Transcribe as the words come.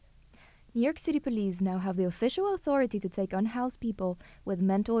New York City Police now have the official authority to take unhoused people with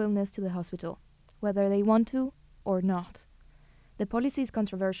mental illness to the hospital, whether they want to or not. The policy is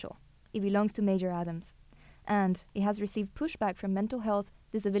controversial. It belongs to Major Adams, and it has received pushback from mental health,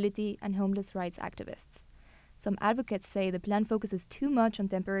 disability, and homeless rights activists. Some advocates say the plan focuses too much on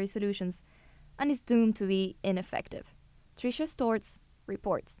temporary solutions and is doomed to be ineffective. Tricia Stortz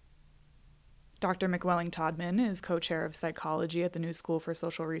reports. Dr. McWelling Todman is co-chair of psychology at the New School for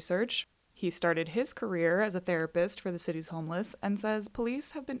Social Research. He started his career as a therapist for the city's homeless and says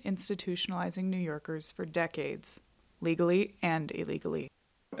police have been institutionalizing New Yorkers for decades, legally and illegally.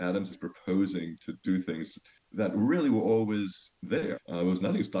 Adams is proposing to do things that really were always there. There was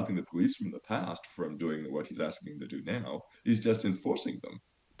nothing stopping the police from the past from doing what he's asking them to do now. He's just enforcing them.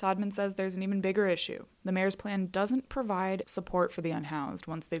 Todman says there's an even bigger issue. The mayor's plan doesn't provide support for the unhoused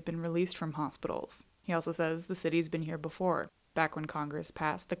once they've been released from hospitals. He also says the city's been here before, back when Congress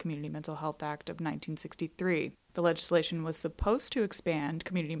passed the Community Mental Health Act of 1963. The legislation was supposed to expand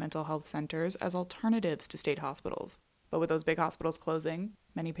community mental health centers as alternatives to state hospitals. But with those big hospitals closing,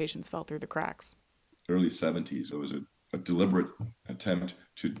 many patients fell through the cracks. Early 70s, there was a deliberate attempt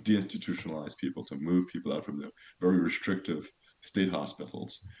to deinstitutionalize people, to move people out from the very restrictive state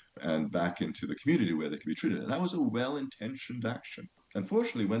hospitals and back into the community where they could be treated. And that was a well-intentioned action.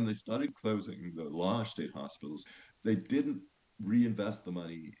 Unfortunately, when they started closing the large state hospitals, they didn't reinvest the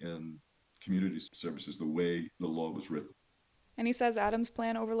money in community services the way the law was written. And he says Adams'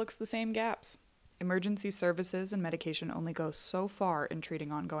 plan overlooks the same gaps. Emergency services and medication only go so far in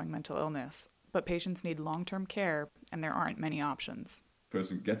treating ongoing mental illness, but patients need long-term care, and there aren't many options.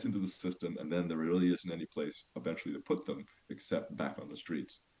 Person gets into the system, and then there really isn't any place eventually to put them except back on the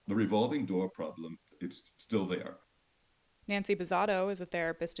streets. The revolving door problem, it's still there. Nancy Bizzato is a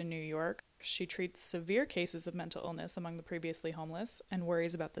therapist in New York. She treats severe cases of mental illness among the previously homeless and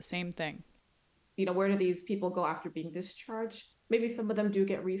worries about the same thing. Where do these people go after being discharged? Maybe some of them do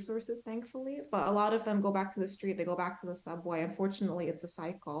get resources, thankfully, but a lot of them go back to the street, they go back to the subway. Unfortunately, it's a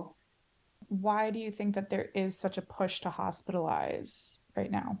cycle. Why do you think that there is such a push to hospitalize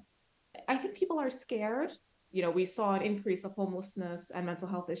right now? I think people are scared. We saw an increase of homelessness and mental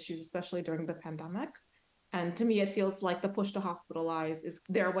health issues, especially during the pandemic. And to me, it feels like the push to hospitalize is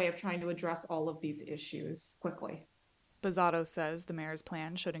their way of trying to address all of these issues quickly. Bizzato says the mayor's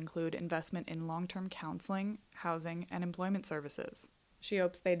plan should include investment in long-term counseling, housing, and employment services. She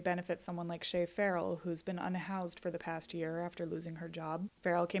hopes they'd benefit someone like Shay Farrell, who's been unhoused for the past year after losing her job.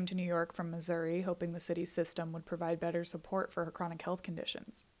 Farrell came to New York from Missouri, hoping the city's system would provide better support for her chronic health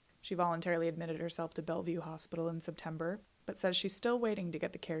conditions. She voluntarily admitted herself to Bellevue Hospital in September, but says she's still waiting to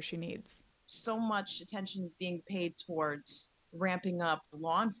get the care she needs. So much attention is being paid towards ramping up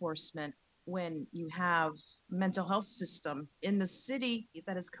law enforcement when you have a mental health system in the city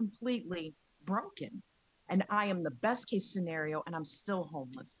that is completely broken. And I am the best case scenario, and I'm still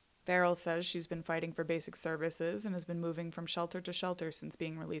homeless. Farrell says she's been fighting for basic services and has been moving from shelter to shelter since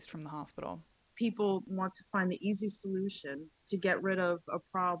being released from the hospital. People want to find the easy solution to get rid of a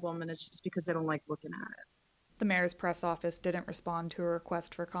problem, and it's just because they don't like looking at it. The mayor's press office didn't respond to a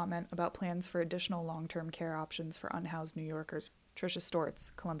request for comment about plans for additional long-term care options for unhoused New Yorkers. Tricia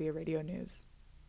Stortz, Columbia Radio News.